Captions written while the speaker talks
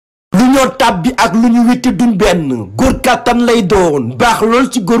ñoo tàbbi ak lu ñu witti duñ benn góor kàttan lay doon baax lool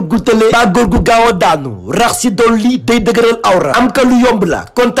ci góor gu tële baa góor gu gaaw a daanu rax si dolli day dëgëral awra am ka lu yomb la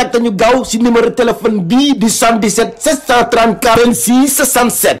contact ñu gaaw si numéro téléphone bii di 77 734 26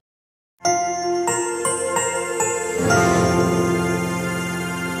 67.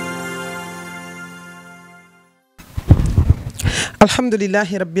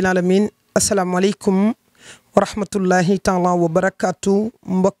 alhamdulillahi rabbil alamin asalaamaaleykum wa rahmatullahi taala wa barakatu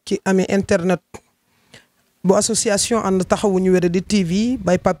mbokki amee internet bu association ànd taxawu ñu wéradi TV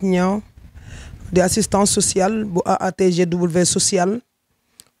by Pape Niang di assistance sociale bu AATGW social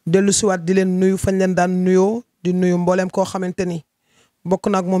dellu siwaat di leen nuyu fañ leen daan nuyoo di nuyu mbooleem koo xamante ni bokk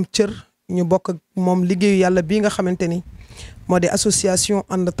na ak moom cër ñu bokk ak moom liggéeyu yàlla bii nga xamante ni moo di association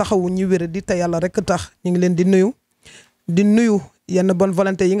ànd taxawu ñu wéradi te yàlla rek tax ñu ngi leen di nuyu yenn bonne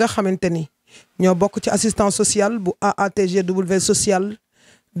volonté yi nga xamante ni ñoo bokk ci assistance sociale bu AATGW social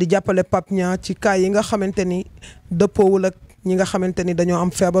di jàppale Pape Niang ci cas yi nga xamante ni dëppoowul ak ñi nga xamante ni dañoo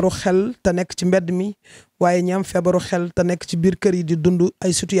am feebaru xel te nekk ci mbedd mi waaye ñi am feebaru xel te nekk ci biir kër yi di dund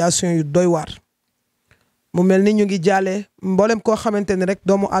ay situation yu doy waar. mu mel ni ñu ngi jaale mboolem koo xamante ni rek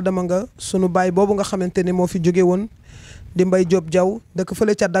doomu aadama nga sunu baay boobu nga xamante ni moo fi jóge woon di Mbaye Diop Diaw dëkk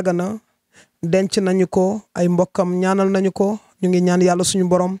fële ca Dagana denc nañu ko ay mbokkam ñaanal nañu ko ñu ngi ñaan yàlla suñu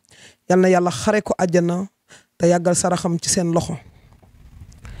borom yal na yàlla xare ko àjjana te yàggal saraxam ci seen loxo.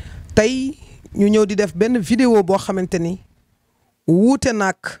 tey ñu ñëw di def benn vidéo boo xamante ni wuute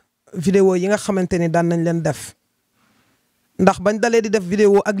naag vidéo yi nga xamante ni daan nañ leen def ndax bañ dalee di def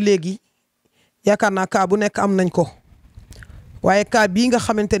vidéo ak léegi yaakaar naa kaa bu nekk am nañ ko waaye kaa bii nga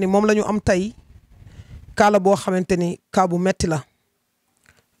xamante ni moom la ñu am tey kaa la boo xamante ni kaa bu metti la.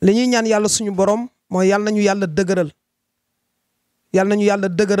 li ñuy ñaan yàlla suñu borom mooy yàlla nañu yàlla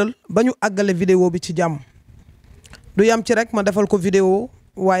dëgëral ba ñu àggale vidéo bi ci jàmm du yam ci rek ma defal ko vidéo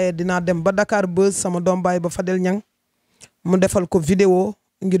waaye dinaa dem ba Dakar Buzz sama doom baay ba Fadel Niang mu defal ko vidéo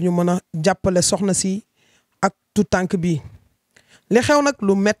ngir ñu mën a jàppale soxna si ak tout tànk bi li xew nag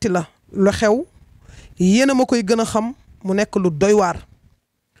lu metti la lu xew yéen a ma koy gën a xam mu nekk lu doy waar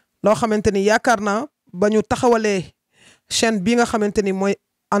loo xamante ni yaakaar naa ba ñu taxawalee chaîne bi nga xamante ni mooy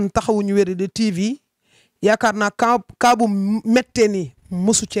ànd taxawu ñu wéradi TV yaakaar naa kaa bu méttee nii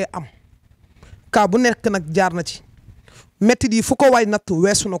mosu cee am kaa bu nekk nag jaar na ci méttit yi fu ko waay natt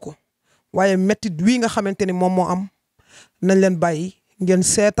weesu na ko waaye méttit wii nga xamante ni moom moo am nañ leen bàyyi ngeen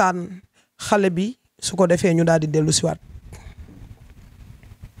seetaan xale bi su ko defee ñu daal di dellu siwaat.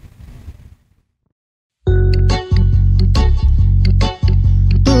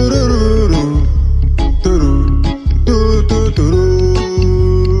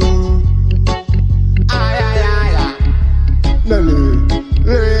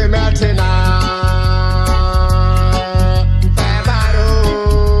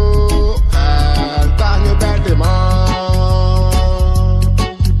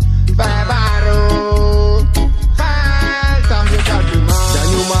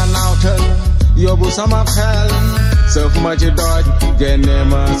 sama xel sëf ma ci dooj génne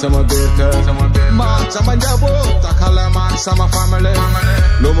ma sama biir kër ma sama njaboot takkale ma sama famille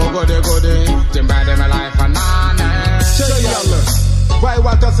lu ma gode ci mbedd mi lay fanaane ci yàlla waaye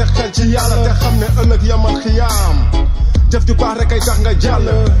waatal sa xel ci yàlla te xam ne ëllëg yamal xiyaam jëf ju baax rek ay tax nga jàll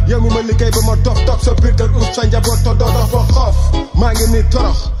yow mi ma liggéey ba ma dof toog sa biir kër ut sa njaboot to doo dox ba xoof maa ngi ni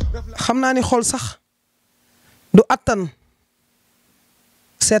torox xam naa ni xool sax du attan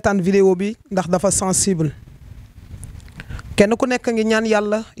seetaan vidéo bi ndax dafa sensible kenn ku nekk ngi ñaan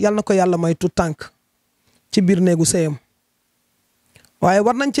yàlla yal na ko yàlla may tout tànk ci biir néegu sëyam waaye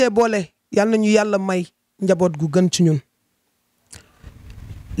war nañ cee boole yal na ñu yàlla may njaboot gu gën ci ñun.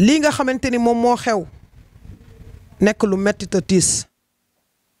 lii nga xamante ni moom moo xew nekk lu metti te tiis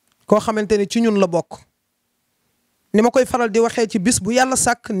koo xamante ni ci ñun la bokk ni ma koy faral di waxee ci bis bu yàlla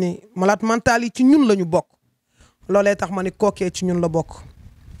sàkk ni malade mental yi ci ñun la ñu bokk loolee tax ma ni kookee ci ñun la bokk.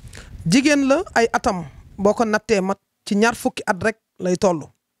 jigéen la ay atam boo ko nattee mat ci 20 fukki at rek lay toll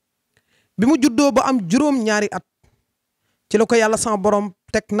bi mu juddoo ba am juróom-ñaari at ci la ko yàlla sama borom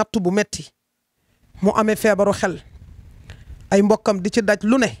teg natt bu metti mu amee feebaru xel ay mbokkam di ci daj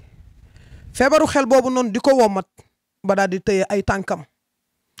lu ne feebaru xel boobu noonu di ko womat ba daal di tëye ay tànkam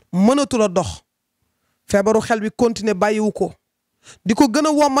mënatul a dox feebaru xel bi continuer bàyyiwu ko di ko gën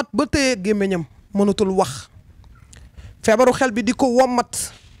a womat ba tëye gémmiñam mënatul wax feebaru xel bi di ko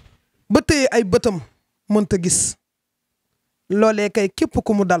womat ba tëye ay bëtam mënta gis loolee kay képp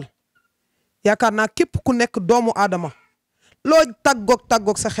ku mu dal yaakaar naa képp ku nekk doomu aadama loo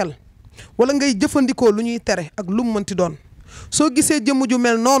tàggoog sa xel wala ngay jëfandikoo lu ñuy tere ak lu mu mënti doon soo gisee jëmm ju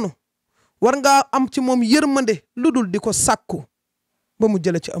mel noonu war ngaa am ci moom yërmande lu dul di ko sàkku ba mu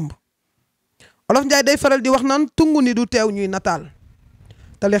jële ci ëmb Olof Njaay day faral di wax naan tungu ni du teew ñuy nataal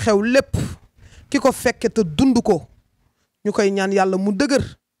te li xew lépp ki ko fekke te dund ko ñu koy ñaan yàlla mu dëgër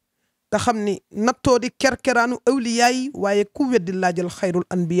te xam ni nattoo di kerkeraanu awliyaa yi waaye ku weddi laajal xayrul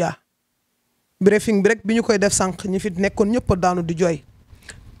anbiya briefing bi rek bi ñu koy def sànq ñi fi nekkoon ñëpp daanu di jooy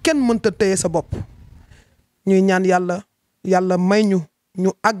kenn mënta téye sa bopp ñuy ñaan yàlla may ñu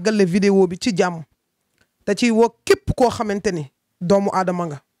àggale vidéo bi ci jàmm te ci woo képp koo xamante ni doomu aadama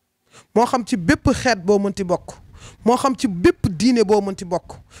nga moo xam ci bépp xeet boo mënti bokk moo xam ci bépp diine boo mënti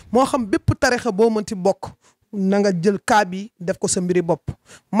bokk moo xam bépp tarixa boo mënti bokk na nga jël kaa bi def ko sa mbiri bopp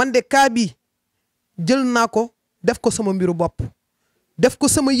man de kaa bi jël naa ko def ko sama mbiru bopp def ko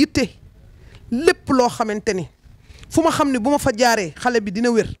sama yitte lépp loo xamante ni fu ma xam ne bu ma fa jaaree xale bi dina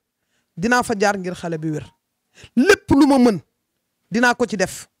wér dinaa fa jaar ngir xale bi wér lépp lu ma mën dinaa ko ci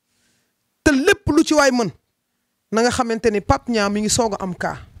def te lépp lu ci waay mën na nga xamante ni Pape Niang mi ngi soog a am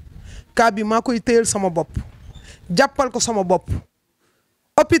kaa bi maa koy téyel sama bopp jàppal ko sama bopp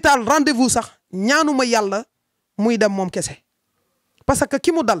hôpital rendez-vous sax ñaanuma yàlla muy dem moom kese parce que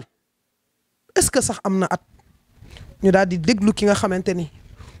ki mu dal est-ce que sax am na at ñu daal di déglu ki nga xamante ni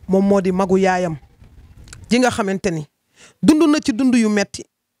moom moo di magu yaayam ji nga xamante ni dund na ci dund yu metti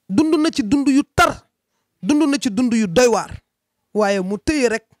dund na ci dund yu tar dund na ci dund yu doy waar waaye mu téye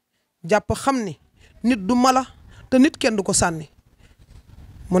rek jàpp xam ni nit du mala te nit kenn du ko sànni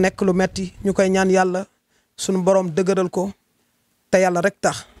mu nekk lu metti ñu koy ñaan yàlla sunu borom dëgëral ko te yàlla rek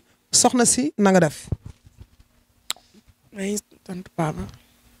tax soxna si na nga def. maa ngi sant Papa.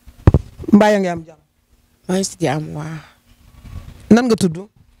 mbaa yaa ngi am jàmm. maa ngi si jàmm waa. nan nga tudd.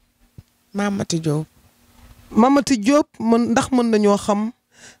 Mamati Diop. Mamati Diop ndax mën nañoo xam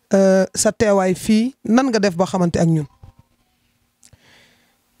sa teewaay fii nan nga def ba xamante ak ñun.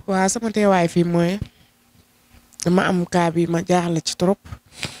 waa sama teewaay fii mooy dama am kaa bi ma jaaxle ci trop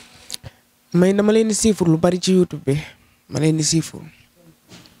may dama leen di siifur lu bari ci YouTube bi ma leen di siifur.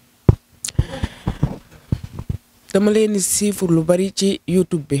 dama leen di siifur lu bari ci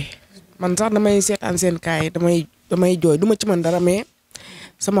YouTube bi man sax damay seetaan seen kaa yi damay jooy duma ci mën dara mais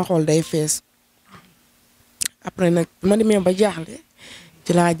sama xol day fees après nag ma demee ba jaaxle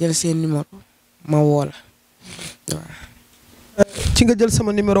ci laa jël seen numéro ma woo la waaw. ci nga jël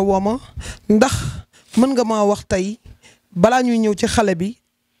sama numéro woo ma ndax mën nga maa wax tey balaa ñuy ñëw ci xale bi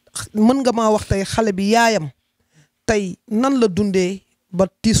mën nga maa wax tey xale bi yaayam tey nan la dundee ba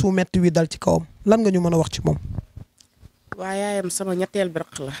tiis wu metti wi dal ci kawam lan nga ñu mën a wax ci moom. waa yaayam sama ñetteel bi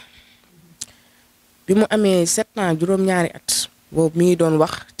raq la bi mu amee 7 ans juróom-ñaari at boobu mi ngi doon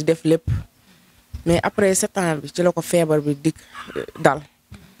wax di def lépp mais après 7 ans bi ci la ko feebar bi dikk dal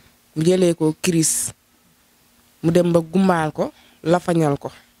mu jëlee ko crise mu dem ba gumbaal ko lafañal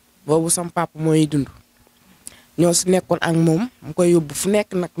ko boobu sama papa mooy dund ñoo si nekkoon ak moom mu koy yóbbu fu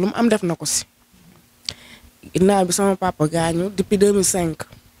nekk nag lu mu am def na ko si ginnaaw bi sama papa gaañu depuis 2005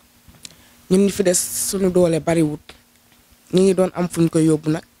 ñun ñu fi des suñu doole bariwut ñu ngi doon am fu ñu koy yóbbu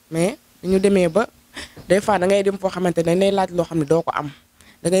nag mais ñu demee ba des fois da ngay dem foo xamante ne lay laaj loo xam ne doo ko am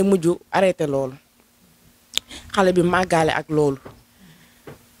da ngay mujj arrêté loolu xale bi màggaale ak loolu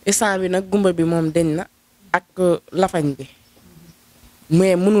instant bi nag gumba bi moom deñ na ak lafañ bi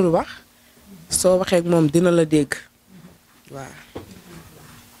mais mënul wax soo waxee ak moom dina la dégg waaw.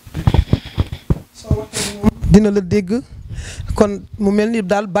 dina la dégg kon mu mel ni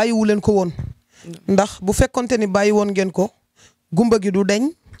daal bàyyiwu leen ko woon ndax bu fekkonte ni bàyyi woon ngeen ko gumba gi du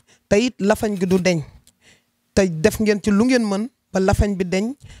deñ te it lafañ gi du deñ te def ngeen ci lu ngeen mën ba lafañ bi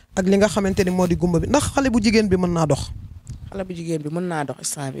deñ ak li nga xamante ni moo di gumba bi ndax xale bu jigéen bi mën naa dox. xale bu jigéen bi mën naa dox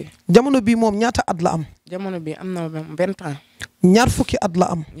instant bi. jamono bii moom ñaata at la am. jamono bi am na 20 ans. ñaar fukki at la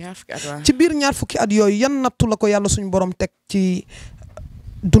am. ñaar fukki at waaw. ci biir ñaar fukki at yooyu yan nattu la ko yàlla suñu borom teg ci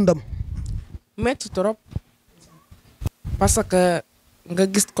dundam. metti trop parce que nga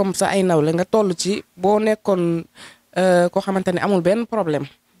gis comme ça ay nawle nga toll ci boo nekkoon koo xamante ne amul benn problème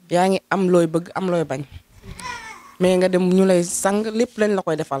yaa ngi am looy bëgg am looy bañ mais nga dem ñu lay sang lépp lañ la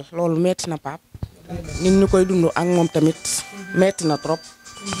koy defal loolu metti na Pape nit ñu koy dund ak moom tamit metti na trop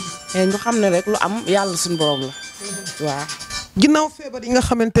mais ñu xam ne rek lu am yàlla suñu borom la waaw. ginnaaw feebar yi nga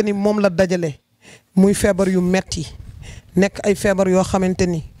xamante ni moom la dajale muy feebar yu metti nekk ay feebar yoo xamante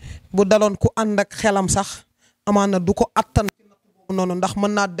ni bu daloon ku ànd ak xelam sax amaana du ko attan noonu ndax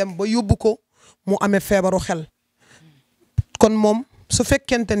mën naa dem ba yóbbu ko mu amee feebaru xel kon moom su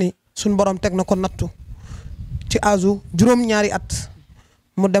fekkente ni suñ borom teg na ko nattu ci âge juróom-ñaari at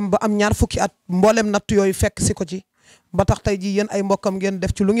mu dem ba am ñaar fukki at mboolem nattu yooyu fekk si ko ci ba tax tey jii yéen ay mbokkam ngeen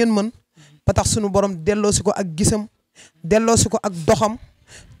def ci lu ngeen mën ba tax suñu borom delloo si ko ak gisam delloo si ko ak doxam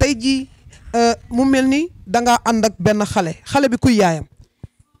tey jii mu mel ni dangaa ànd ak benn xale bi kuy yaayam.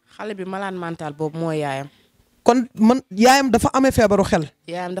 xale bi malade mental boobu mooy yaayam. kon yaayam dafa amee feebaru xel.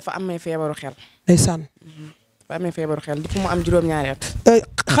 yaayam dafa amee feebaru xel. ndeysaan. dafa amee feebaru xel depuis mu am juróom-ñaari at.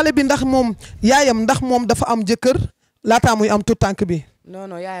 xale bi ndax moom yaayam ndax moom dafa am jëkkër laataa muy am tout tànk bi. non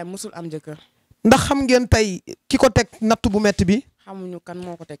yaayam musul am jëkkër. ndax xam ngeen tey ki ko teg natt bu metti bi. xamuñu kan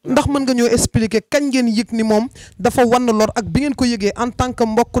moo ko teg. ndax mën nga ñëw expliquer kañ ngeen yëg ni moom dafa wan lor ak bi ngeen ko yëgee en tant que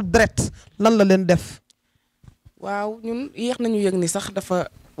mbokku deret lan la leen def. waaw ñun yéex nañu yëg ni sax dafa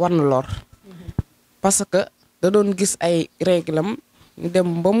wan lor. parce que da doon gis ay réglam ñu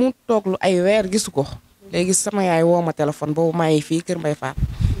dem ba mu toog lu ay weer gisu ko. léegi sama yaay woo ma téléphone boobu maa ngi fii Kër Mbay Faat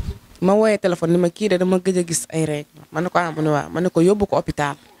ma wooyee téléphone ni ma kii de dama gëj a gis ay règle ma ne ko mu ne waaw ma ne ko yóbbu ko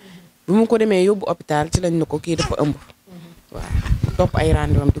hôpital bi mu ko demee yóbbu hôpital ci lañ ne ko kii dafa ëmb waaw topp ay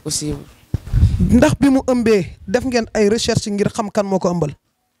rendez-vous am di ko suivre. ndax bi mu ëmbee def ngeen ay recherche ngir xam kan moo ko ëmbal.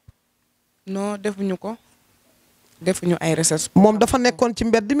 non defuñu ko defuñu ay recherche. moom dafa nekkoon ci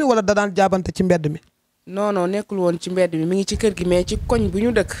mbedd mi wala da daan jaabante ci mbedd mi. non nekkul woon ci mbedd mi mi ngi ci kër gi mais ci koñ bu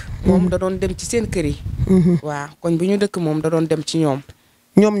ñu dëkk. moom da doon dem ci seen kër yi. waaw koñ bu ñu dëkk moom da doon dem ci ñoom.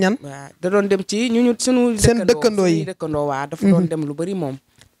 ñoom ñan. waaw da doon dem ci sunu. seen dëkkandoo yi dëkkandoo waaw dafa doon dem lu bari moom.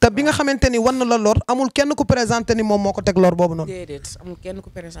 te bi nga xamante ni wan na la lor amul kenn ku présenté ni moom moo ko teg lor boobu noonu. déedéet amul kenn ku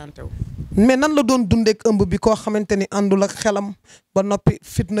présenté wu. mais nan la doon dundeek ëmb bi koo xamante ni àndul ak xelam ba noppi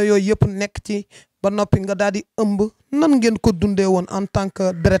fitna yooyu yëpp nekk ci ba noppi nga daal di ëmb nan ngeen ko dundee woon en tant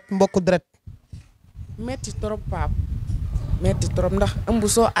que deret mbokku deret. metti trop Pape metti trop ndax ëmb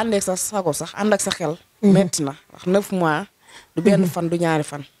soo àndee sa sago sax ànd ak sa xel. metti na wax 9 mois. du benn fan du ñaari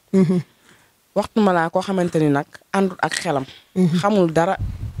fan. waxtu ma laa koo xamante ni nag àndul ak xelam. xamul dara.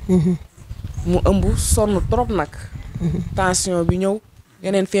 mu ëmb sonn trop nag. tension bi ñëw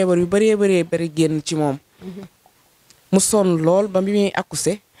yeneen feebar yu bëree bëri génn ci moom. mu sonn lool ba bi muy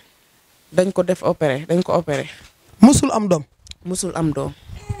accouché dañ ko opéré. musul am doom. musul am doom.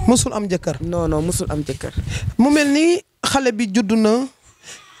 musul am jëkkër. non musul am jëkkër. mu mel ni xale bi judd na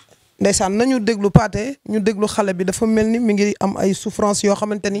ndeysaan nañu déglu Pathé ñu déglu xale bi dafa mel ni mi ngi am ay souffrance yoo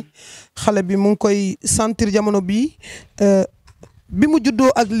xamante ni xale bi mu ngi koy sentir jamono bii bi mu juddoo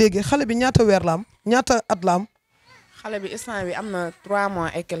ak léegi xale bi ñaata weer la am ñaata at la am. xale bi instant bi am na 3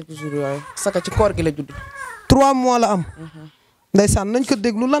 mois et quelques jours yooyu. parce que ci koor gi la judd. 3 mois la am. ndeysaan nañ ko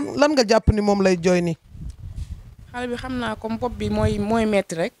déglu lan nga jàpp ni moom lay jooy ni xale bi xam naa comme bopp bi mooy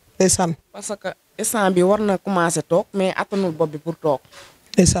metti rek. ndeysaan. parce que instant bi war na commencé toog mais attanul bopp bi pour toog.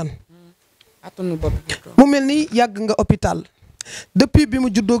 ndeysaan. attanul bopp bi pour toog. mu mel ni yàgg nga hôpital depuis bi mu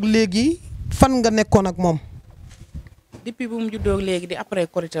juddoog léegi fan nga nekkoon ak moom. depuis bi mu juddoog léegi di après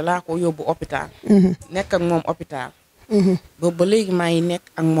Korité laa ko yóbbu hôpital. nekk ak moom hôpital. boobu ba léegi maa ngi nekk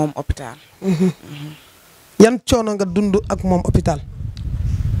ak moom hôpital. yan coono nga dund ak moom hôpital.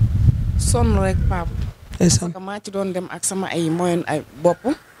 sonn rek Pape. ndeysaan. parce que maa ci doon dem ak sama ay moyen ay bopp.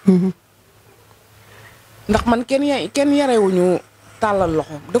 ndax man kenn yarewuñu tàllal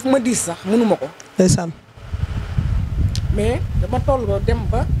loxo daf ma diis sax mënuma ko. ndeysaan. mais dama tolloo dem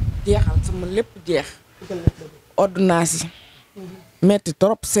ba jeexal sama lépp jeex. ordonnance yi. metti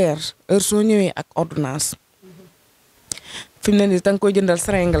trop seer heure soo ñëwee ak ordonnance. fi mu ne nii da nga koy jëndal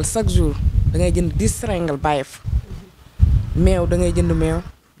seringal chaque jour da ngay jënd 10 seringal bàyyi fa. meew da ngay jënd meew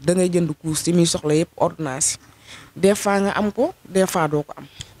da ngay jënd kuus yi muy soxla yëpp ordonnance yi des fois nga am ko des fois doo ko am.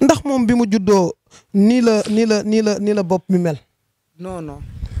 ndax moom bi mu juddoo nii la bopp mi mel. non.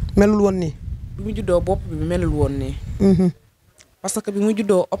 melul woon nii. bi mu juddoo bopp bi melul woon nii. parce que bi mu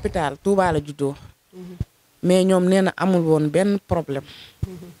juddoo hôpital Touba la juddoo. mais ñoom nee na amul woon benn problème.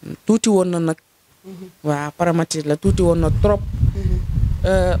 tuuti woon na nag. waaw paramétrique la tuuti woon na trop.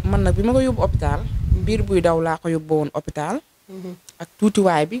 man nag bi ma ko yóbbu hôpital. biir buy daw laa ko yóbbu woon hôpital. ak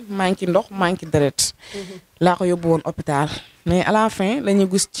tuutiwaay bi manqué ndox manqué deret. laa ko yóbbu woon hôpital mais à la fin la ñu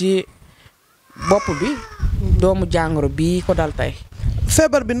gis ci bopp bi. doomu jàngoro bii ko dal tey.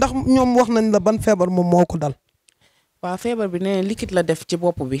 feebar bi ndax ñoom wax nañ la ban feebar moom moo ko dal. waaw feebar bi nee liquide la def ci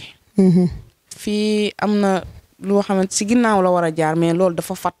bopp bi. fii am na loo xamante si ginnaaw la war a jaar mais loolu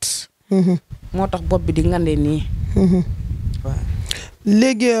dafa fat. moo tax bopp bi di ngande nii. waaw.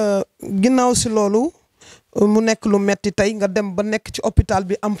 léegi ginnaaw si loolu mu nekk lu metti tey nga dem ba nekk ci hôpital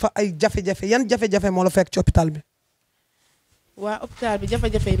bi am fa ay jafe-jafe yan jafe-jafe moo la fekk ci hôpital bi. waa hôpital bi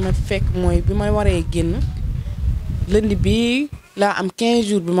jafe-jafe yi ma fekk mooy bi ma waree génn lundi bi laa am 15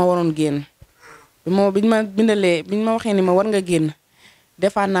 jours bi ma waroon génn biñ ma bindalee biñ ma waxee ni ma war nga génn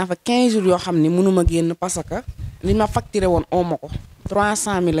defaat naa fa 15 jours yoo xam ni mënuma génn parce que li ma facturé woon oo ma ko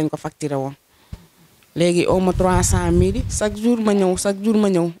 300000 lañ ko facturé woon léegi oo ma 300000 yi chaque jour ma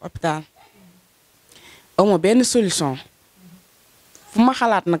ñëw hôpital oo ma benn solution fu ma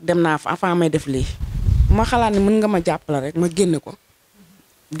xalaat nag dem naa fa avant may def lii fu ma xalaat ni mën nga ma jàppale rek ma génne ko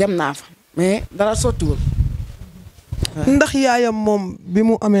dem naa fa mais dara sottiwul. ndax yaayam moom bi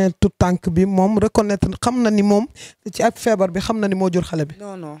mu amee tout tànk bi moom reconnaître xam na ni moom ci ak feebar bi xam na ni moo jur xale bi.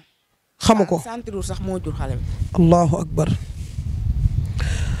 non non. xamu ko sentirul sax moo jur xale bi. allahu akbar.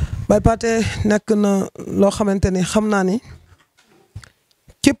 Baye Pathé nekk na loo xamante ni xam naa ni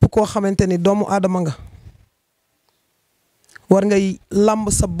képp koo xamante ni doomu aadama nga war ngay làmb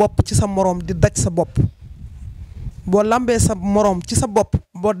sa bopp ci sa moroom di daj sa bopp boo làmbee sa moroom ci sa bopp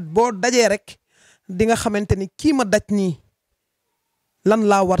boo dajee rek di nga xamante ni kii ma daj nii lan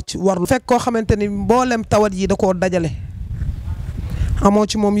laa war fekk koo xamante ni mboolem tawat yi da koo dajale amoo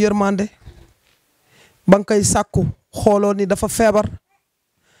ci moom yërmande ba nga koy sàkku xooloo ni dafa feebar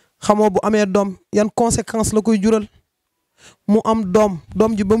xamoo bu amee doom yan conséquence la koy jural mu am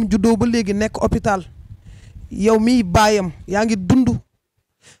doom ji ba mu juddoo ba léegi nekk hôpital yow miy baayam yaa ngi dund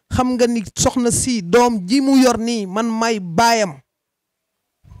xam nga ni soxna si doom ji mu yor nii man may baayam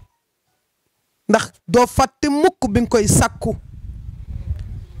ndax doo fàtte mukk bi nga koy sàkku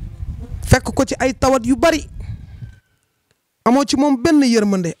fekk ko ci ay tawat yu bari amoo ci moom benn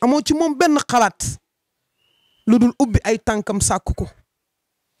yërmande amoo ci moom benn xalaat lu dul ubbi ay tànkam sàkku ko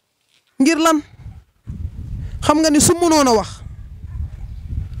ngir lan xam nga ni su mënoon a wax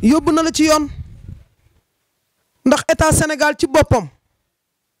yóbbu na la ci yoon ndax état Sénégal ci boppam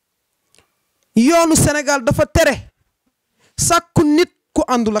yoonu Sénégal dafa tere sàkku nit ku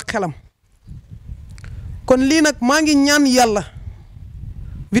àndul ak xelam kon lii nag maa ngi ñaan yàlla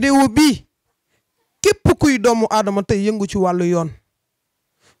vidéo bii képp kuy doomu aadama tey yëngu ci wàllu yoon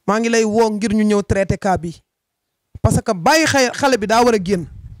maa ngi lay woo ngir ñu ñëw traité cas bi parce que bàyyi xale bi daa war a génn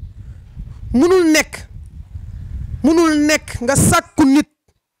munul nekk nga sàkku nit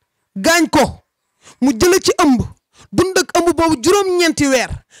gaañ ko mu jële ci ëmb dund ak ëmb boobu juróom-ñeenti weer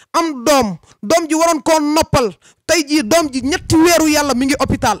am doom ji waroon koo noppal tey jii doom ji ñetti weeru yàlla mi ngi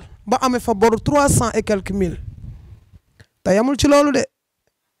hôpital ba amee fa boru 300 et quelques mille te yamul ci loolu de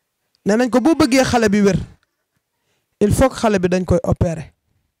nee nañ ko boo bëggee xale bi wér il faut que xale bi dañ koy opérer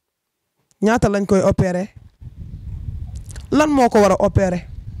ñaata lañ koy opérer lan moo ko war a opérer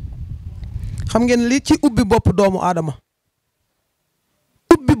xam ngeen li ci ubbi bopp doomu aadama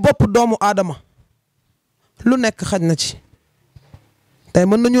lu nekk xaj na ci tey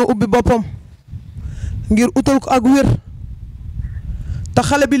mën nañoo ubbi boppam ngir utal ko ak wér te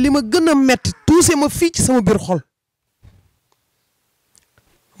xale bi li ma gën a metti tuuse ma fii ci sama biir xol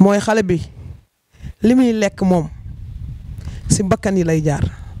mooy xale bi li muy lekk moom ci bakkan yi lay jaar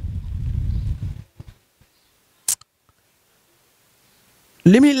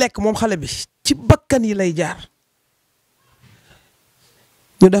li muy lekk moom xale bi ci bakkan yi lay jaar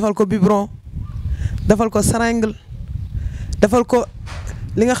ñu defal ko biberon defal ko seringue defal ko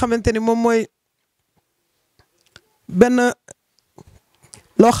li nga xamante ni moom mooy benn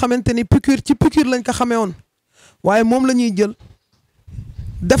loo xamante ni piqûre ci piqûre lañ ko xamee woon waaye moom la ñuy jël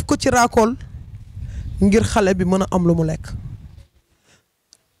def ko ci raakool ngir xale bi mën a am lu mu lekk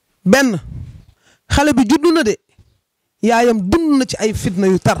benn xale bi juddu na de yaayam dund na ci ay fitna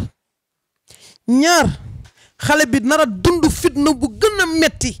yu tar ñaar xale bi nar a dund fitna bu gën a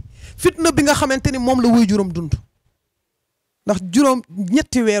metti fitna bi nga xamante ni moom la wuy juróom dund ndax juróom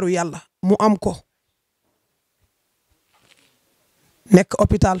ñetti weeru yàlla mu am ko nekk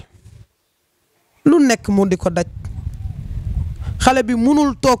hôpital lu nekk mu di ko daj xale bi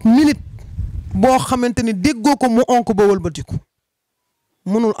munul toog minute boo xamante ni déggoo ko mu onk ba wëlbatiku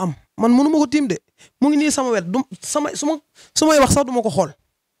munul am man munuma ko tiim de mu ngi nii sama wet du su may wax sax duma ko xool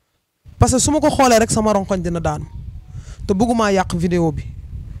parce que su ma ko xoolee rek sama ronkoñ dina daanu te bëggumaa yàq vidéo bi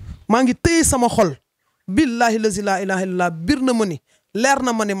maa ngi téye sama xol billahi lazi laa ilaha illallah bir na ma ni leer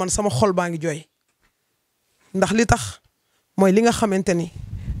na ma ni man sama xol baa ngi jooy ndax li tax mooy li nga xamante ni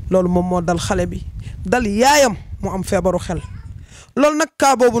loolu moom moo dal xale bi dal yaayam mu am feebaru xel loolu nag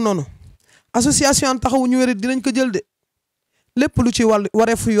kaa boobu noonu association taxawu ñu wéri dinañ ko jël de lépp lu ci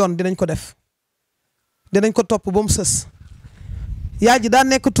wareefu yoon dinañ ko def dinañ ko topp ba mu sës yaay ji daa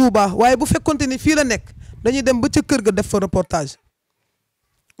nekk Touba waaye bu fekkonte ni fii la nekk dañuy dem ba ca kër ga def fa reportage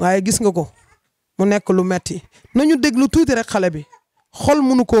waaye gis nga ko mu nekk lu metti nañu déglu tuuti rek xale bi xol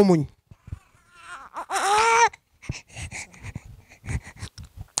mënu koo muñ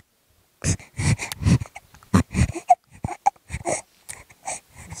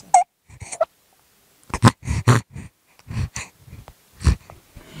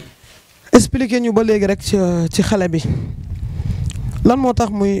expliqué ñu ba léegi rek ci xale bi lan moo tax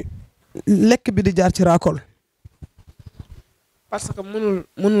muy lekk bi di jaar ci raakool. parce que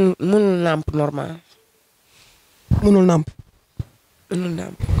mënul nàmp normal. mënul nàmp. mënul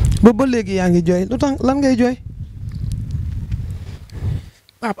nàmp. ba léegi yaa ngi jooy lu tax lan ngay jooy.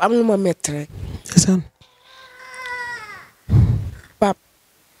 Pape am lu ma métti rek. ndeysaan. Pape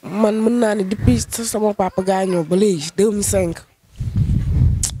man mën naa ne depuis sama papa gaañoo ba léegi 2005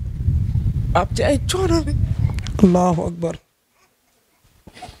 Pape ci ay coono rek. allahu akbar.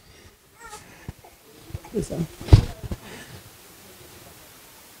 ndeysaan.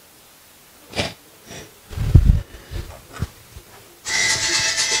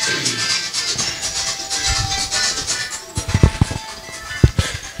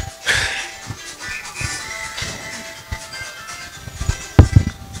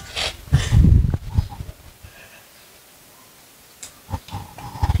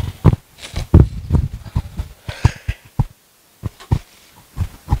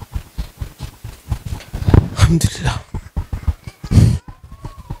 alhamdulillah.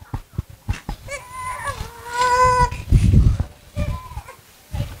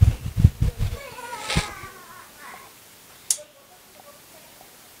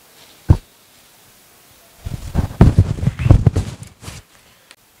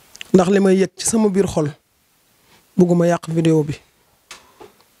 ndax li may yëg ci sama biir xol bëgguma yàq vidéo bi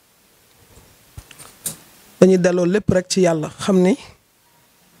dañuy delloo lépp rek ci yàlla xam ni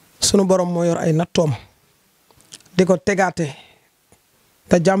sunu borom moo yor ay nattoom di ko tegaate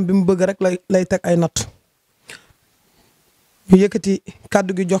te jàmm bi mu bëgg rek lay teg ay natt ñu yëkkati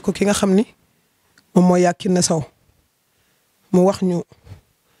kàddu gi jox ko ki nga xam ni moom mooy Yacine Sow mu wax ñu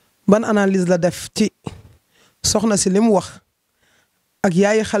ban analyse la def ci soxna si li mu wax ak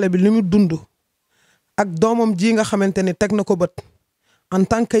yaayi xale bi li mu dund ak doomam ji nga xamante ni teg na ko bët en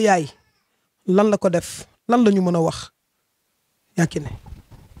tant que yaay lan la ko def lan la ñu mën a wax Yacine.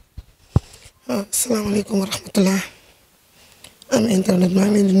 waaw asalaamaaleykum wa rahmatulah am internet maa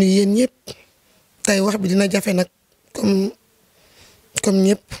ngi leen di nuyu yéen ñëpp tey wax bi dina jafe nag comme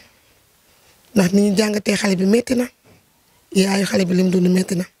ñëpp ndax ni ñu jàngatee xale bi métti na yaayu xale bi li mu dund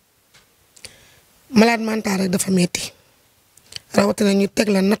métti na malade mental rek dafa métti rawatina ñu teg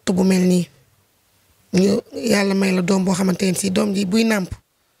la natt bu mel nii ñu yàlla may la doom boo xamante ne si doom ji buy nàmp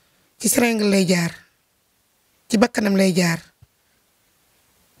ci seringue lay jaar ci bakkanam lay jaar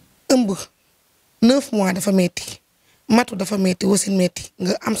ëmb 9 mois dafa metti matu dafa metti wasin metti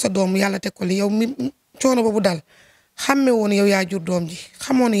nga am sa doom yàlla teg ko li yow mi coono boobu dal xàmme woon yow yaa jur doom ji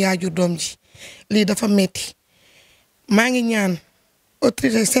xamoon yaa jur doom ji lii dafa metti maa ngi ñaan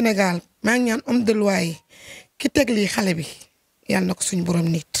autorité Sénégal maa ngi ñaan homme de loi yi ki teg lii xale bi yàlla na ko suñu borom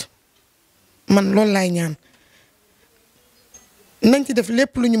nit man loolu laay ñaan nañ ci def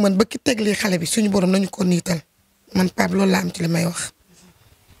lépp lu ñu mën ba ki teg lii xale bi suñu borom nañu ko niital man Pape loolu laa am ci li may wax.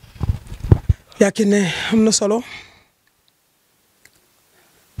 Yacine am na solo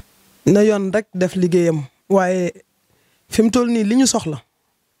na yoon rek def liggéeyam waaye fi mu toll nii li ñu soxla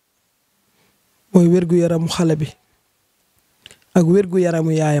mooy wér-gu-yaramu xale bi ak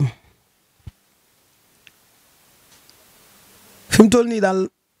wér-gu-yaramu yaayam fi mu toll nii daal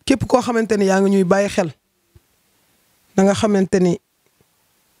képp koo xamante ni yaa ngi ñuy bàyyi xel na nga xamante ni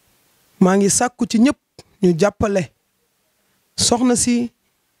maa ngi sàkku ci ñëpp ñu jàppale soxna si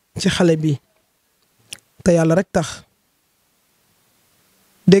ci xale bi te yàlla rek tax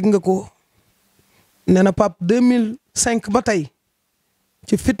dégg nga ko nee na Pape 2005 ba tey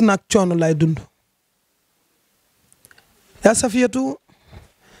ci fitna ak coono lay dund. yaa Safiyatu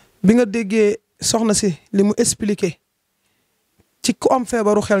bi nga déggee soxna si li mu expliqué ci ku am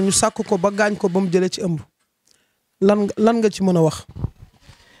feebaru xel ñu sàkk ko ba gaañ ko ba mu jëlee ci ëmb lan nga ci mën a wax.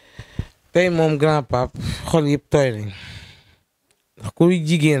 tey moom grand Pape xol yëpp tooy nañ ndax kuy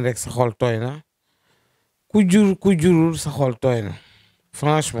jigéen rek sa xol tooy na ku jurul sa xol tooy na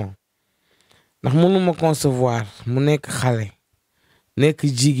franchement ndax mënuma concevoir mu nekk xale nekk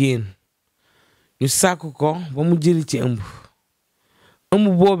jigéen ñu sàkk ko ba mu jëli ci ëmb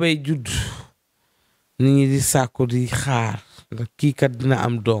boobee judd nit ñi di sàkku di xaar ndax kii kat dina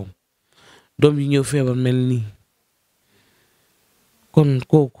am doom yi ñëw feebar mel nii kon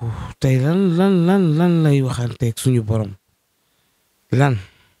kooku tey lan lay waxanteeg suñu borom lan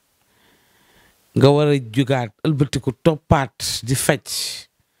nga war a jugaat ëlbatiku toppaat di fecc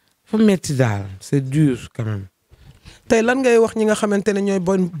fa metti daal c'est dur quand même. tey lan ngay wax ñi nga xamante ne ñooy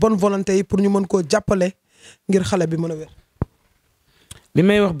bonne volonté yi pour ñu mën koo jàppale ngir xale bi mën a wér. li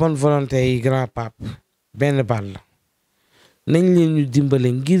may wax bonne volonté yi grand Pape benn baat la nañ leen ñu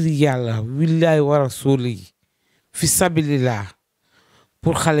dimbale ngir yàlla willaay war a sóoli yi fi sabilillah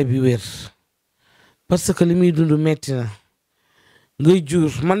pour xale bi wér parce que li muy dund metti na ngay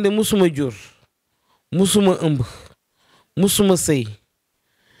jur man de musuma jur musuma ëmb musuma sëy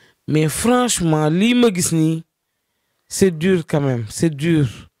mais franchement lii ma gis nii c'est dur quand même c'est dur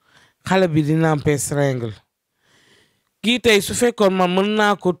xale bi di nampé seringue kii tey su fekkoon man mën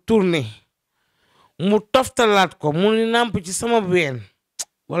naa ko tourner mu toftalaat ko mu ni nàmp ci sama ween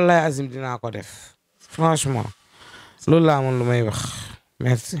wallahi azim dinaa ko def franchement loolu laa amoon lu may wax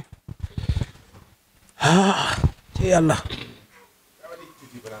merci. ci yàlla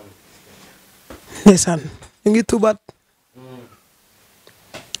ndeysaan ñu ngi tuubaat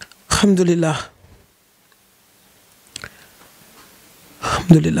alhamdulillah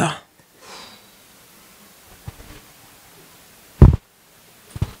alhamdulillah.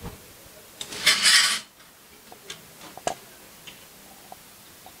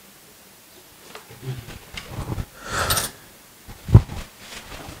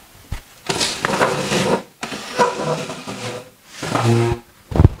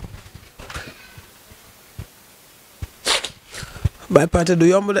 Baay Paate du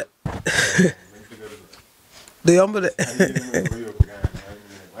yomb de du yomb de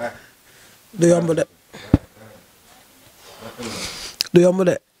du yomb de du yomb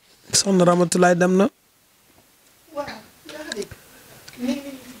de soxna Ramatulaay dem na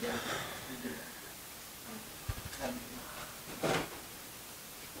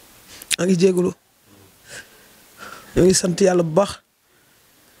a ngi jégalu ñu ngi sant yàlla bu baax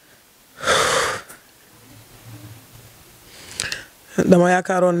dama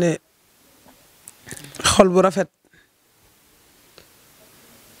yaakaaroon ne xol bu rafet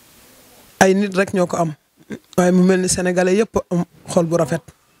ay nit rek ñoo ko am waaye mu mel ni sénégalais yëpp am xol bu rafet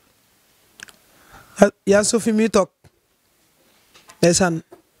yaa Sofi mi toog ndeysaan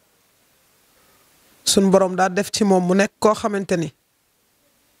sun borom daa def ci moom mu nekk koo xamante ni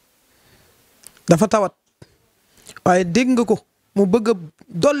dafa tawat waaye dégg nga ko mu bëgg a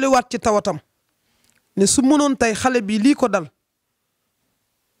dolliwaat ci tawatam ne su mënoon tey xale bi lii ko dal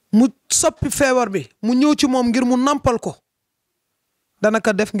mu soppi feebar bi mu ñëw ci moom ngir mu nampal ko dana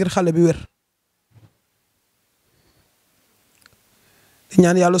ko def ngir xale bi wér di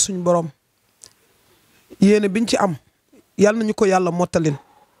ñaan yàlla suñu borom yéene biñ ci am yàlla nañu ko yàlla mottalin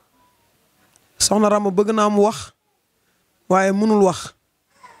soxna Rama bëgg naa mu wax waaye mënul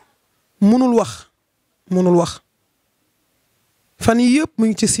wax fan yii yëpp mu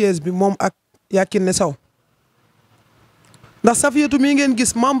ngi ci siège bi moom ak Yakhine Sow ndax Safiyatu mi ngeen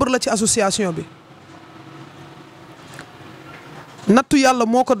gis membre la ci association bi nattu yàlla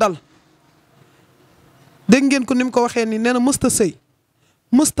moo ko dal dégg ngeen ko ni mu ko waxee ni nee na mësta sëy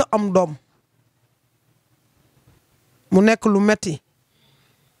mësta am doom mu nekk lu metti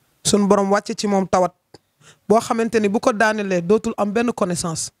sun borom wàcce ci moom tawat boo xamante ni bu ko daanelee dootul am benn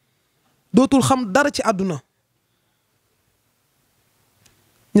connaissance dootul xam dara ci àdduna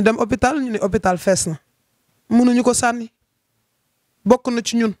ñu dem hôpital ñu ne hôpital fees na mënuñu ko sànni bokk na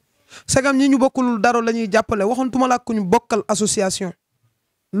ci ñun segam ñi ñu bokkul dara la ñuy jàppale waxantuma la ku ñu bokkal association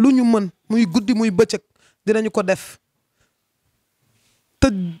lu ñu mën muy guddi muy bëccëg dinañu ko def te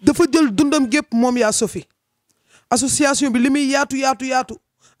dafa jël dundam gépp moom yaa Sofi association bi li muy yaatu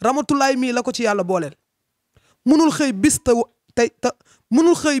Ramatulaay mii la ko ci yàlla booleel mënul xëy bis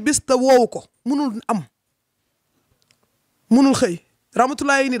te woowu ko mënul xëy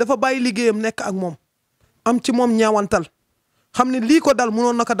Ramatulaay nii dafa bàyyi liggéeyam nekk ak moom am ci moom ñaawantal xam ne lii ko dal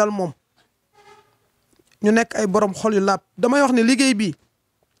mënoon na ko dal moom ñu nekk ay borom xol yu laab damay wax ne liggéey bii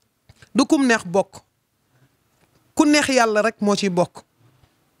du kum neex bokk ku neex yàlla rek moo ciy bokk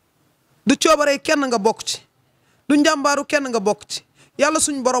du coobaree kenn nga bokk ci du njàmbaaru kenn nga bokk ci yàlla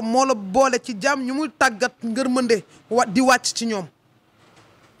suñ borom moo la boole ci jaam ñu muy tàggat ngërmande di wàcc ci ñoom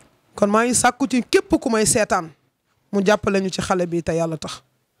kon maa ngi sàkku ci képp ku may seetaan mu jàppale ñu ci xale bi te yàlla tax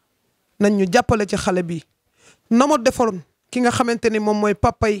nañ ñu jàppale ci xale bi na ma defaloon ki nga xamante ni moom mooy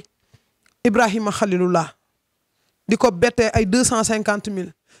papay Ibrahima Khalilullah di ko bettee ay 250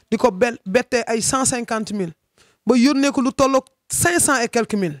 000 di ko bettee ay 150 000 ba yónnee ko lu tolloog 500 et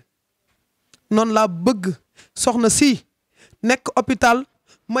quelques mille noonu laa bëgg soxna si nekk hôpital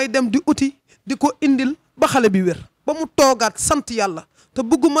may dem di uti di ko indil ba xale bi wér ba mu toogaat sant yàlla te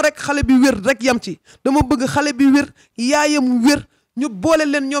bëgguma rek xale bi wér rek yam ci dama bëgg xale bi wér yaayam wér ñu boole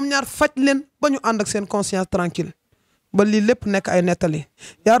leen ñoom ñaar faj leen ba ñu ànd ak seen conscience tranquille ba lii lépp nekk ay nettali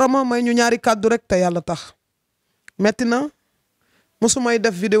yaa Rama may ñu ñaari kàddu rek te yàlla tax metti na mosumay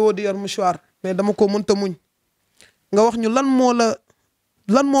def vidéo di yor mouchoir mais dama ko mënta muñ nga wax ñu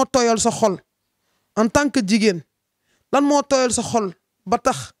lan moo tooyal sa xol en tant que jigéen lan moo tooyal sa xol ba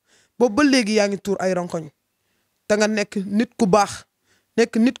tax boobu ba léegi yaa ngi tuur ay ronkoñ te nga nekk nit ku baax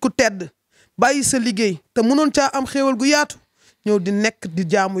nekk nit ku tedd bàyyi sa liggéey te mënoon caa am xéewal gu yaatu ñëw di nekk di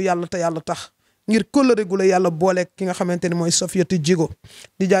jaamu yàlla te yàlla tax ngir kóllëre gu la yàlla booleeg ki nga xamante ni mooy Safiyatu Jigo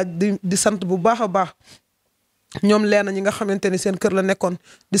di sant bu baax a baax ñoom leena ñi nga xamante ni seen kër la nekkoon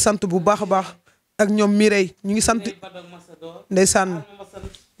di sant bu baax a baax ak ñoom Mireille ñu ngi sant ndeysaan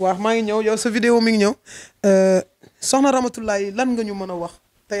waaw maa ngi ñëw yow sa vidéo mi ngi ñëw soxna Ramatoulaye lan nga ñu mën a wax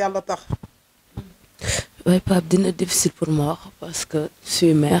te yàlla tax. waaye Pape dina difficile pour moi wax parce que je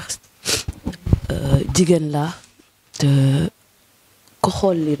suis mère jigéen laa te ko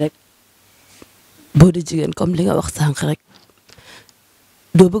xool li rek boo di jigéen comme li nga wax sànq rek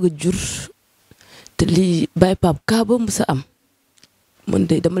doo bëgg a jur te lii Baye Pape kaa ba musa am man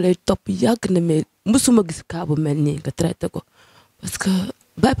de dama lay topp yàgg na mais musuma gis kaa bu mel nii nga traité ko parce que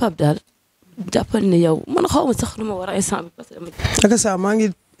Baye Pape daal jàppal ne yow man xaw ma sax lu ma war a instant bi parce que dama. ak ça maa ngi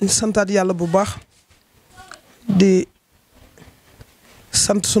santaat yàlla bu baax di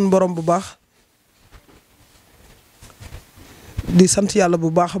sant suñu borom bu baax di sant yàlla bu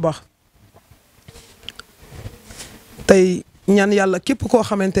baax a baax tey ñaan yàlla képp koo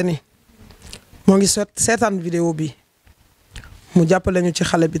xamante ni moo ngi seetaan vidéo bi mu jàppale ñu ci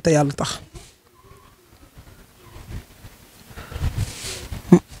xale bi te yàlla tax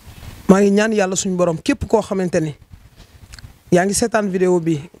maa ngi ñaan yàlla suñu borom képp koo xamante ni yaa ngi seetaan vidéo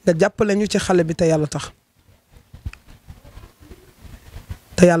bi nga jàppale ñu ci xale bi te yàlla tax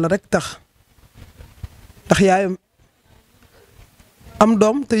te yàlla rek tax ndax yaayam am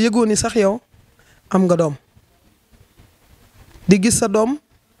doom te yëgoo ni sax yow am nga doom di gis sa doom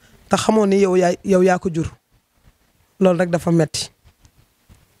te xamoo ni yow yaa ko jur loolu rek dafa metti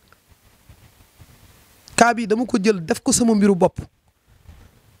kaa bi dama ko jël def ko sama mbiru bopp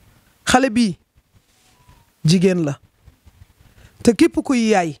xale bi jigéen la te képp kuy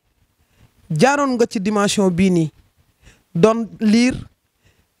yaay jaaroon nga ci dimension bii nii doon liir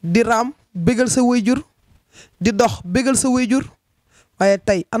di raam bégal sa wayjur di dox bégal sa wayjur waaye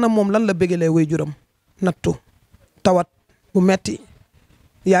tey ana moom lan la bégalee wayjuram nattu tawat bu metti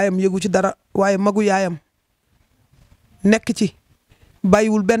yaayam yëgu ci dara waaye magu yaayam nekk ci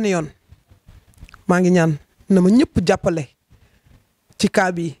bàyyiwul benn yoon maa ngi ñaan na ma ñëpp jàppale ci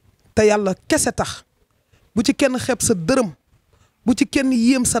kaa bi te yàlla kese tax bu ci kenn xeeb sa dërëm bu ci kenn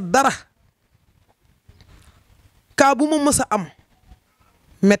yéem sa dara kaa bu ma mës a am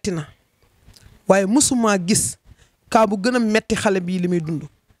metti na waaye mësumaa gis kaa bu gën a metti xale bii li muy dund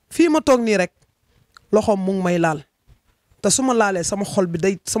fii ma toog nii rek loxoom mu ngi may laal te su ma laalee sama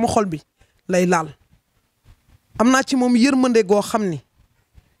xol bi lay laal am naa ci moom yërmande goo xam ni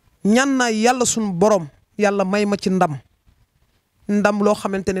ñaan naa yàlla suñu borom yàlla may ma ci ndam loo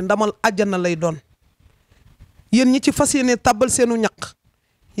xamante ne ndamal àjjana lay doon yéen ñi ci fas yéene tàbbal seenu ñaq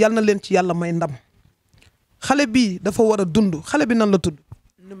yal na leen ci yàlla may ndam xale bii dafa war a dund xale bi nan la tudd.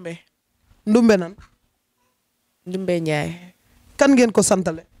 Ndumbe nan. Ndumbe Njaay. kan ngeen ko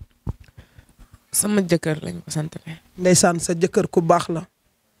santale. sama jëkkër lañ ko santale. ndeysaan sa jëkkër ku baax la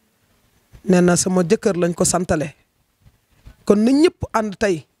nee na sama jëkkër lañ ko santale kon na ñëpp ànd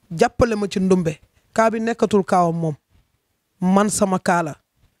tey jàppale ma ci Ndumbe kaa bi nekkatul kaawam moom man sama kaala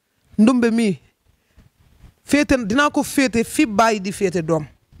Ndumbe mii féete dinaa ko féete fi bàyyi di féete doom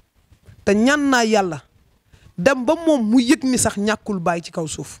te ñaan naa yàlla dem ba moom mu yëg ni sax ñàkkul bàyyi ci kaw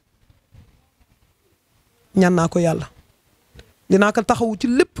suuf ñaan naa ko yàlla dinaa ko taxawu ci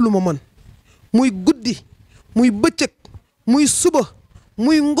lépp lu ma mën muy guddi muy bëccëg muy suba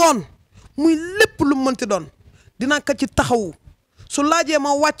muy ngoon muy lépp lu mu mënti doon dinaa ko ci taxawu su laajee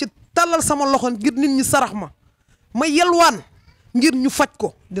ma wàcc tàllal sama loxo ngir nit ñi sarax ma yelwaan ngir ñu faj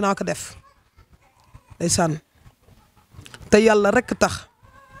ko dinaa ko def ndeysaan te yàlla rekk tax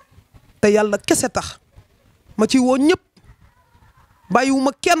te yàlla kese tax ma ci woo ñëpp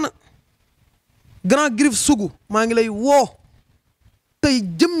bàyyiwuma kenn grand griffe sugu maa ngi lay woo tey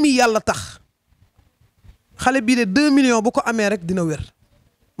jëmmi yàlla tax xale bii de 2 millions bu ko amee rek dina wér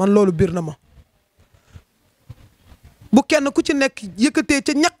man loolu biir na ma bu kenn ku ci nekk yëkkatee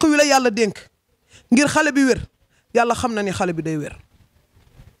ca ñaq wi la yàlla dénk ngir xale bi wér yàlla xam na ni xale bi day wér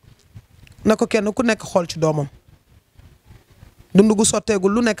na ko kenn ku nekk xool ci doomam dund gu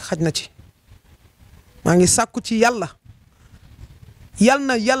sotteegul lu nekk xaj na ci maa ngi sàkku ci yàlla yal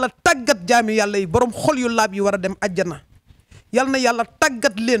na yàlla tàggat jaami yàlla yi borom xol yu laab yi war a dem àjjana yal na yàlla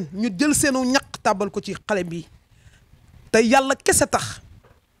tàggat leen ñu jël seenu ñaq tàbbal ko ci xale bi te yàlla kese tax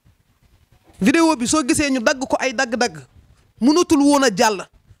vidéo bi soo gisee ñu dagg ko ay dagg-dagg mënatul woon a jàll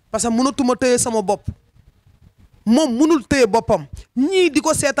parce que mënatuma téye sama bopp moom mënul téye boppam ñii di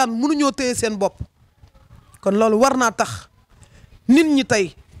ko seetaan mënuñoo téye seen bopp kon loolu war naa tax nit ñi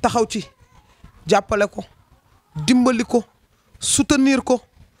tey taxaw ci jàppale ko dimbali ko soutenir ko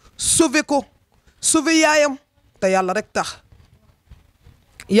sauver yaayam te yàlla rek tax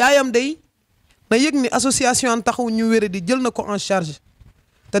yaayam day na yëg ni association taxaw ñu wére di jël na ko en charge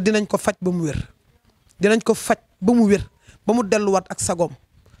te dinañ ko faj ba mu wér dinañ ko faj ba mu wér ba mu delluwaat ak sagoom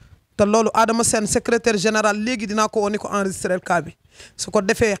te loolu Adama Sène secrétaire général léegi dinaa ko woni ko enregistré cas bi su ko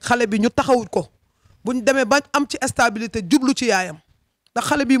defee xale bi ñu taxawut ko buñ demee ba am ci stabilité jublu ci yaayam ndax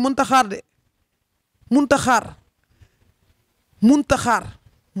xale bi mënta xaar de mënta xaar mënta xaar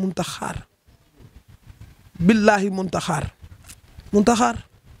mënta xaar billaahi mënta xaar mënta xaar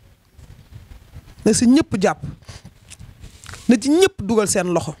na si ñëpp jàpp na ci ñëpp dugal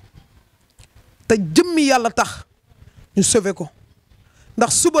seen loxo te jëmmi yàlla tax ñu sauver ko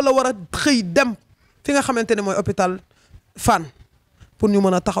ndax suba la war a xëy dem fi nga xamante ne mooy hôpital Fann pour ñu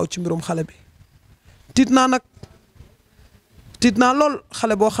mën a taxaw ci mbirum xale bi tiit naa nag tiit naa lool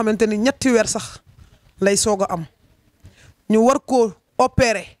xale boo xamante ni 3 weer sax lay soog a am ñu war koo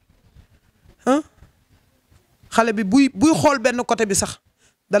opérer xale bi buy xool benn côté bi sax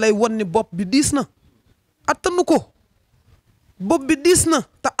dalay won ni bopp bi diis na attanu ko bopp bi diis na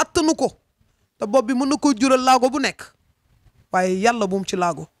te attanu ko te bopp bi mën na koo jural laago bu nekk waaye yàlla bu mu ci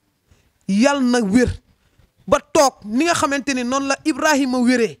laago yàlla na wér ba toog ni nga xamante ni noonu la Ibrahima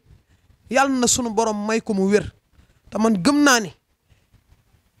wéree yàlla na sunu borom may ko mu wér te man gëm naa ni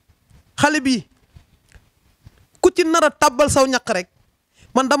xale bi ku ci nar a tàbbal saw ñaq rek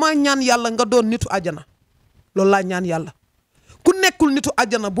man damaa ñaan yàlla nga doon nitu àjjana loolu laa ñaan yàlla ku nekkul nitu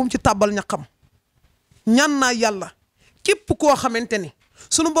àjjana bu mu ci tàbbal ñaqam ñaan naa yàlla képp koo xamante ni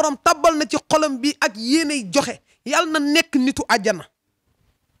sunu borom tàbbal na ci xolam bi ak yéenay joxe yàlla na nekk nitu àjjana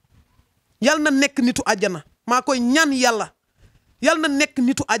yàlla na nekk nitu àjjana maa koy ñaan yàlla yàlla na nekk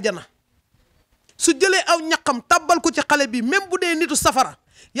nitu àjjana su jëlee aw ñaqam tàbbal ko ci xale bi même bu dee nitu safara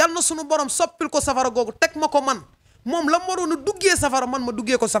yàlla na sunu borom soppil ko safara googu teg ma ko man moom la ma doon duggee safara man ma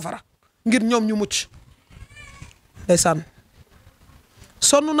duggee ko safara ngir ñoom ñu mucc ndeysaan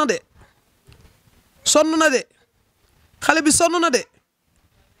sonn na de sonn na de xale bi sonn na de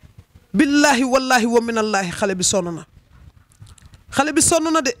billahi wallahi wa minallahi xale bi sonn na xale bi sonn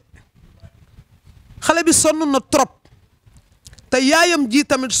na de xale bi sonn na trop te yaayam ji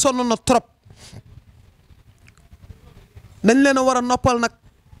tamit sonn na trop dañ leen a war a noppal nag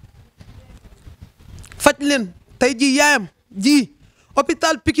faj leen tey ji yaayam ji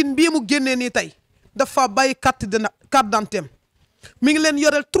hôpital Pikine bii mu génnee nii tey dafa bàyyi carte d'identité mi ngi leen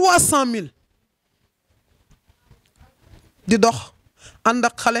yoreel 300 000 di dox ànd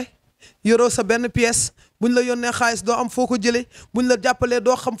ak xale yoroo sa benn pièce buñ la yónnee xaalis doo am foo ko jëlee buñ la jàppalee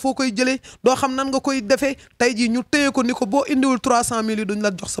doo xam foo koy jëlee doo xam nan nga koy defee tey jii ñu téye ko ni ko boo indiwul 300 000 yi duñ la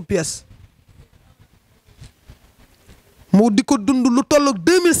jox sa pièce mu di ko dund lu tolloog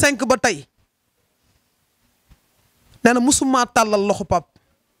 2005 ba tey nee na musuma tàllal loxo pap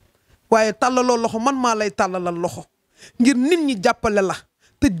waaye tàllaloo loxo man maa lay tàllalal loxo ngir nit ñi jàppale la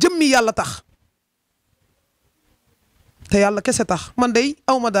te jëmmi yàlla tax te yàlla kese tax man day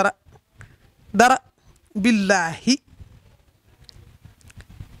awma dara billaahi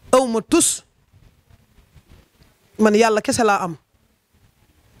awma tus man yàlla kese laa am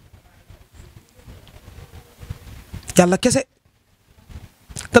yàlla kese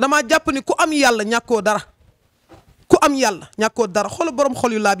te damaa jàpp ni ku am yàlla ñàkkoo dara ku am yàlla ñàkkoo dara xoolal borom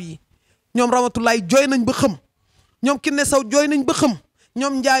xol yu laab yi ñoom Ramatulaay jooy nañ ba xëm ñoom Kiné Sow jooy nañ ba xëm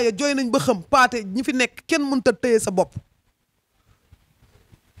ñoom Njaaye jooy nañ ba xëm paate ñi fi nekk kenn mënut a téye sa bopp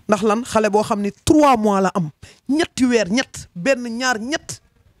ndax lan xale boo xam ni 3 mois la am 3 weer benn ñaar ñett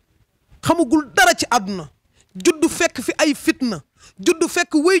xamagul dara ci àdduna juddu fekk fi ay fitna juddu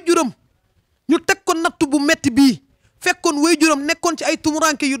fekk waajuram ñu teg ko nattu bu metti bii fekkoon waajuram nekkoon ci ay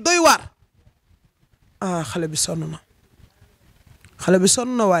tumuranke yu doy waar xale bi sonn na xale bi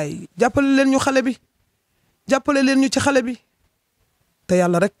sonn na waaye jàppale leen ñu xale bi jàppale leen ñu ci xale bi te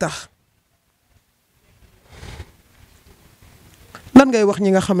yàlla rek tax lan ngay wax ñi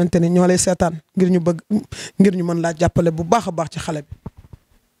nga xamante ne ñoo lay seetaan ngir ñu mën laa jàppale bu baax a baax ci xale bi.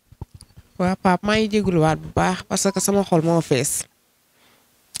 waaw Pape maa ngi jégaluwaat bu baax parce que sama xol moo fees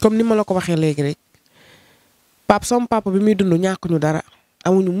comme ni ma la ko waxee léegi rek Pape sama papa bi muy dund ñàkk ñu dara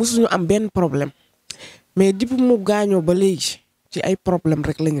amuñu mësuñu am benn problème mais depuis mu gaañoo ba léegi ci ay problème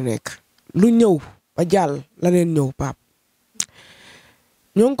rek la ñu nekk lu ñëw ba jàll la leen ñëw Pape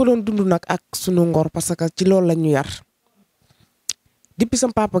ñoo ngi ko doon dund nag ak sunu ngor parce que ci loolu la ñu yar depuis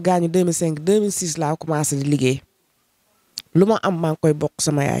sama papa gaañu 2005 2006 laa commencé di liggéey lu ma am maa ngi koy bokk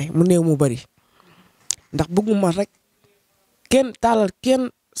sama yaay mu néew mu bari ndax bëgguma rek kenn taalal kenn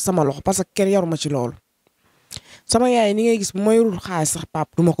sama loxo parce que kenn yaruma ci loolu sama yaay ni ngay gis bu ma yorul xaalis sax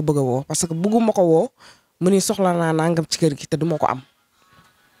Pape du ma ko bëgg a woo parce que bëgguma ko woo mu ni soxla naa nangam ci kër gi te du ma ko am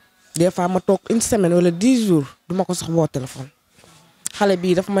des fois ma toog 1 semaine wala 10 jours du ma ko sax woo téléphone xale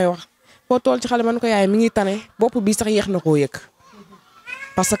bii dafa may wax foo tool ci xale man ko yaay mi ngi tane bopp bii sax yéex na koo yëg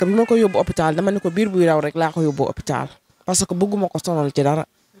parce que bi ma ko yóbbu hôpital dama ne ko biir buy raw rek laa ko yóbbu hôpital parce que bëgguma ko sonal ci dara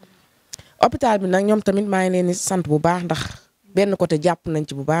hôpital bi nag ñoom tamit maa ngi leen di sant bu baax ndax benn côté jàpp nañ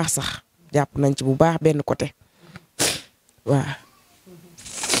ci bu baax sax jàpp nañ ci bu baax benn côté waaw.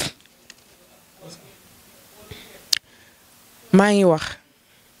 maa ngi wax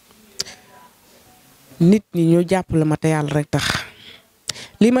nit ñi ñu jàppale ma te yàlla rek tax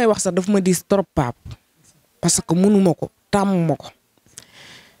li may wax sax daf ma diis trop Pape parce que mënuma ko tàmmuma ko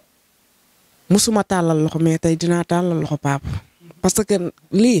musuma tàllal loxo mais tey dinaa tàllal loxo Pape parce que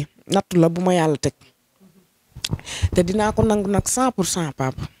lii nattu la bu ma yàlla teg te dinaa ko nangu nag 100%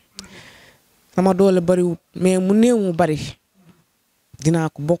 Pape sama doole bariwut mais mu néew mu bari dinaa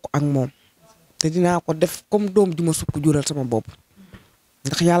ko bokk ak moom te dinaa ko def comme doom ju ma sukk jural sama bopp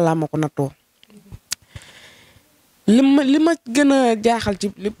ndax yàlla ma ko nattoo li ma gën a jaaxal ci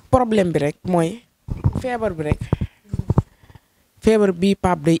problème bi rek mooy feebar bi rek feebar bii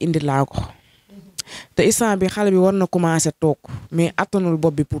Pape day indi laa ko te instant bi xale bi war na commencer toog mais attanul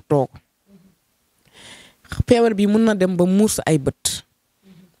bopp bi pour toog feebar bi mun na dem ba muur sa ay bët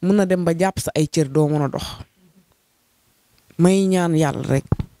mun na dem ba jàpp sa ay cër doo mën a dox may ñaan yàlla rek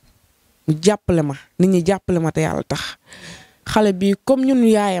mu jàppale ma nit ñi jàppale ma te yàlla tax xale bi comme ñun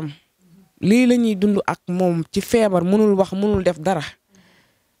yaayam lii la ñuy dund ak moom ci feebar mënul wax mënul def dara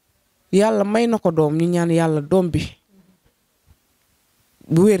yàlla may na ko doom ñu ñaan yàlla doom bi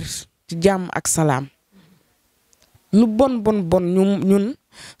bu wér ci jàmm ak salaam lu bon ñun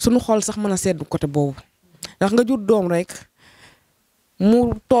suñu xol sax mën a sedd côté boobu ndax nga jur doom rek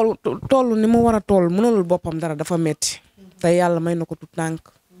mu toll ni mu war a toll mënalul boppam dara dafa metti te yàlla may na ko tu tànk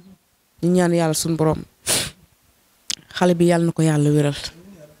ñu ñaan yàlla suñu borom xale bi yàlla na ko yàlla wéral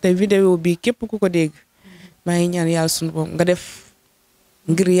te vidéo bi képp ku ko dégg maa ngi ñaan yàlla suñu borom nga def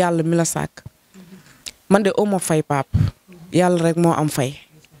ngir yàlla mi la sàkk man de oma fay Pape yàlla rek moo am fay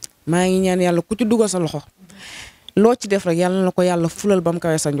maa ngi ñaan yàlla ku ci dugal sa loxo loo ci def rek yàlla na ko yàlla fulal ba mu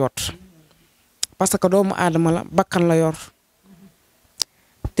kawee sa njoot parce que doomu aadama la bakkan la yor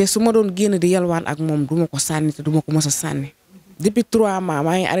te su ma doon génn di yalwaan ak moom duma ko sànni te duma ko mës a sànni depuis 3 mois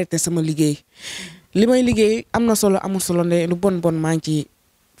maa ngi arrêté sama liggéey li may liggéey am na solo amul solo nde lu bon maa ngi ci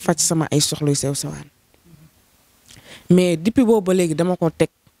faj sama ay soxla yu sew sewaan mais depuis boobu ba léegi dama ko teg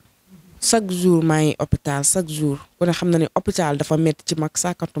chaque jour maa ngi hôpital chaque jour ku ne xam na ne hôpital dafa metti ci mag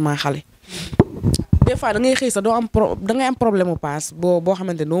sàkkantuma xale des fois da ngay xëy sax da ngay am problème mu paas boo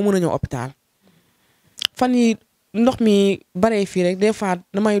xamante ne doo mën a ñëw hôpital fan yi ndox mi baree fii rek des fois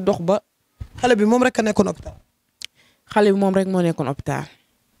damay dox ba. xale bi moom rek a nekkoon hôpital. xale bi moom rek moo nekkoon hôpital.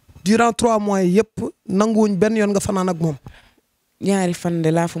 durant 3 mois yëpp nanguwuñ benn yoon nga fanaan ak moom. ñaari fan de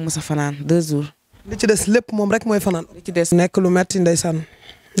laa fa mës a fanaan 2 jours. li ci des lépp moom rek mooy fanaan. li ci des nekk lu metti ndeysaan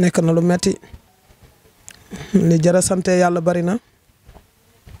nekk na lu metti li jara sante yàlla bari na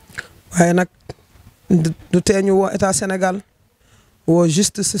waaye nag du tee ñu woo état Sénégal woo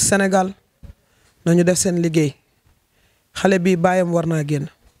justice Sénégal nañu def seen liggéey xale bi baayam war naa génn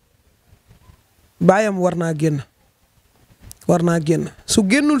baayam war naa génn su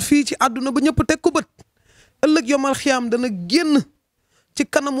génnul fii ci àdduna ba ñëpp teg ko bët ëllëg yomal xiyaam dana génn ci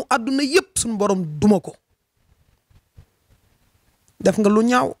kanamu àdduna yëpp suñu borom duma ko def nga lu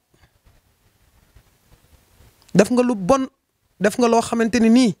ñaaw def nga lu bon def nga loo xamante ni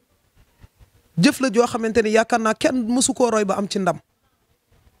nii jëf la joo xamante ni yaakaar naa kenn mësu koo roy ba am ci ndam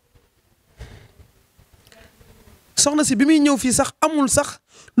soxna si bi muy ñëw fii sax amul sax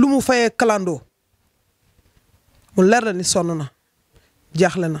lu mu fayee kalandoo mu leer la ni sonn na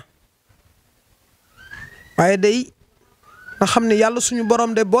jaaxle na waaye day nga xam ne yàlla suñu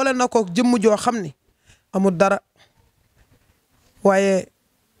borom de boole na ko jëmm joo xam ni amul dara waaye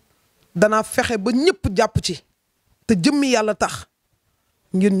danaa fexe ba ñëpp jàpp ci te jëmmi yàlla tax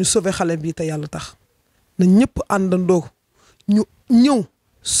ngir ñu sauver xale bi te yàlla tax na ñëpp àndandoo ñu ñëw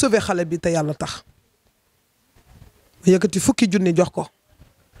sauver xale bi te yàlla tax mu yëkkati 10 junni jox ko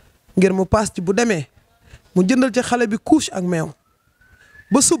ngir mu paas ci bu demee mu jëndal ci xale bi couche ak meew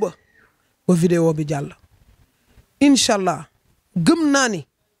ba suba ba vidéo bi jàll incha allah gëm naa ni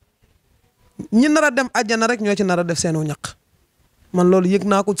ñi nar a dem àjjana rek ñoo ci nar a def seenu ñaq man loolu yëg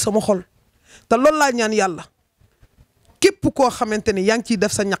naa ko sama xol te loolu laa ñaan yàlla képp koo xamante ni yaa ngi ciy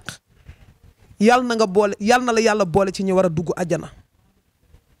def sa ñaq yàlla na nga boole yàlla na la yàlla boole ci ñi war a dugg àjjana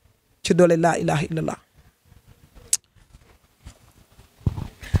ci doole laa ilaha illallah.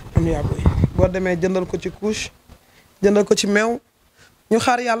 am yaa boy boo demee jëndal ko ci couche jëndal ko ci meew ñu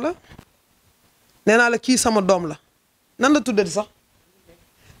xaar yàlla nee naa la kii sama doom la nan la tuddati sax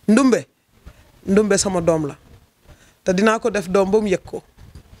ndumbe sama doom la te dinaa ko def doom ba mu yëg ko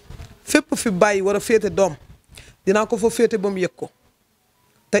fépp fi bàyyi war a féete doom dinaa ko fa féete ba mu yëg ko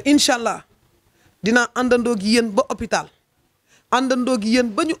te incha allah dinaa àndandoo gi yéen ba hôpital àndandoo gi yéen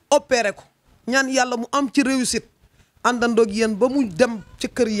ba ñu opéré ko ñaan yàlla mu am ci réussite àndandoog yéen ba mu dem ci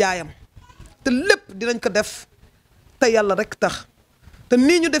kër yaayam te lépp dinañ ko def te yàlla rek tax te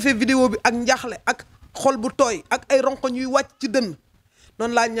nii ñu defee vidéo bi ak njaaxle ak xol bu tooy ak ay ronko ñuy wàcc ci dënn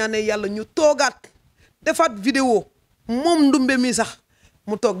noonu laa ñaanee yàlla ñu toogaat defaat vidéo moom ndumbe mi sax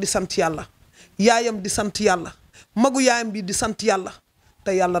mu toog di sant yàlla yaayam di sant yàlla magu yaayam bi di sant yàlla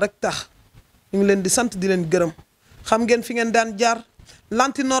te yàlla rek tax ñu ngi leen di sant di leen gërëm xam ngeen fi ngeen daan jaar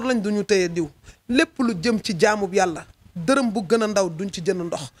lantinoor lañ duñu téye diw lépp lu jëm ci jaamub yàlla dërëm bu gën a ndaw duñ ci jënd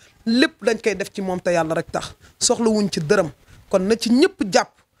ndox lépp dañ koy def ci moom te yàlla rek tax soxla wuñ ci dërëm kon na ci ñëpp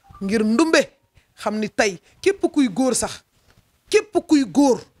jàpp ngir ndumbe xam ni tey képp kuy góor sax képp kuy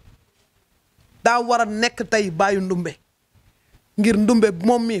góor daa war a nekk tey bàyyi ndumbe ngir ndumbe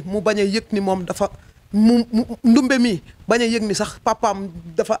moom mi mu bañ a yëg ni moom dafa mu ndumbe mi bañ a yëg ni sax papaam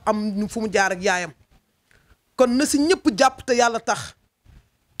dafa am fu mu jaar ak yaayam kon na si ñëpp jàpp te yàlla tax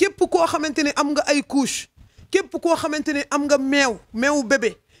képp koo xamante ni am nga ay couche képp koo xamante ni am nga meewu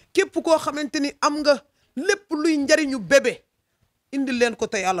bébé képp koo xamante ni am nga lépp luy njariñu bébé indi leen ko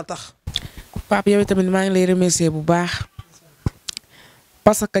te yàlla tax. Pape yow tamit maa ngi lay remercier bu baax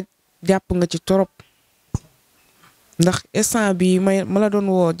parce que jàpp nga ci trop ndax instant bi ma la doon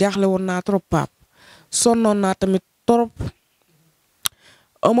woo jaaxle woon naa trop Pape sonnoon naa tamit trop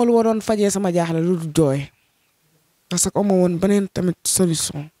amal wa doon fajee sama jaaxle lu dul jooy parce que ama woon beneen tamit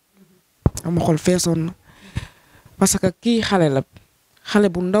solution ama xol feesoon na parce que kii xale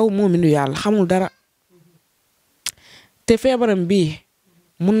bu ndaw moominu yàlla xamul dara te feebaram bii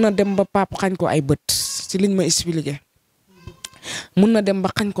mun na dem ba Pape xañ ko ay bët ci liñ ma expliqué mun na dem ba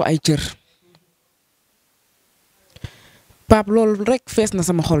xañ ko ay cër Pape loolu rek fees na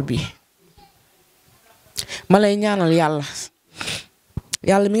sama xol bi ma lay ñaanal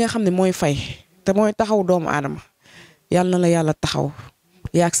yàlla mi nga xam ne mooy fay te mooy taxaw doomu aadama yàlla na la yàlla taxaw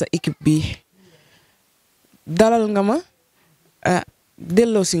yaag sa équipe bi dalal nga ma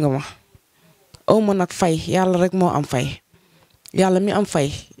delloo si nga ma aw ma nag fay yàlla rek moo am fay yàlla mi am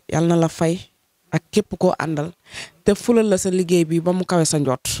fay yàlla na la fay ak képp koo àndal te fulal la sa liggéey bi ba mu kawe sa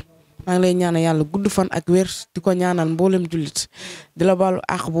njoot maa ngi lay ñaanal yàlla gudd fan ak wér di ko ñaanal mboolem jullit di la baalu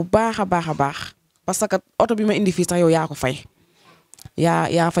àq bu baax a baax a baax parce que oto bi ma indi fii sax yow yaa ko fay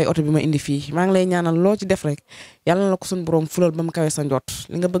yaa fay oto bi ma indi fii maa ngi lay ñaanal loo ci def rek yàlla na la ko suñu borom fulal ba mu kawe sa njoot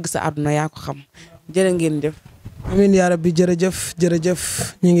li nga bëgg sa àdduna yaa ko xam jërë ngeen jëf. amiin yaa rabbi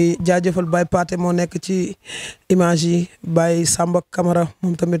jërëjëf ñu ngi jaajëfal Baye Pathé moo nekk ci image yi Baye Samba Camara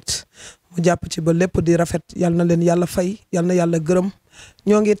moom tamit mu jàpp ci ba lépp di rafet yal na leen yàlla fay yal na yàlla gërëm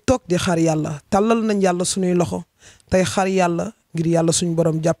ñoo ngi toog di xaar yàlla tàllal nañ yàlla suñuy loxo tey xaar yàlla ngir yàlla suñu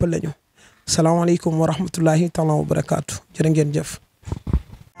borom jàppale ñu salaamaaleykum wa rahmatullahi taala wa barakaatu jërë ngeen jëf.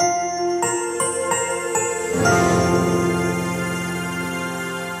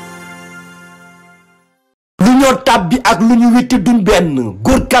 ñoo tàbbi ak lu ñu witti duñ benn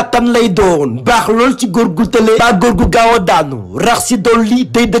góor kàttan lay doon baax lool ci góor gu tële baa góor gu gaaw a daanu rax si dolli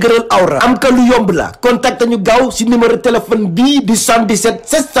day dëgëral awra am ka lu yomb la contacte ñu gaaw si numéro téléphone bii di 77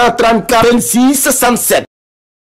 734 26 67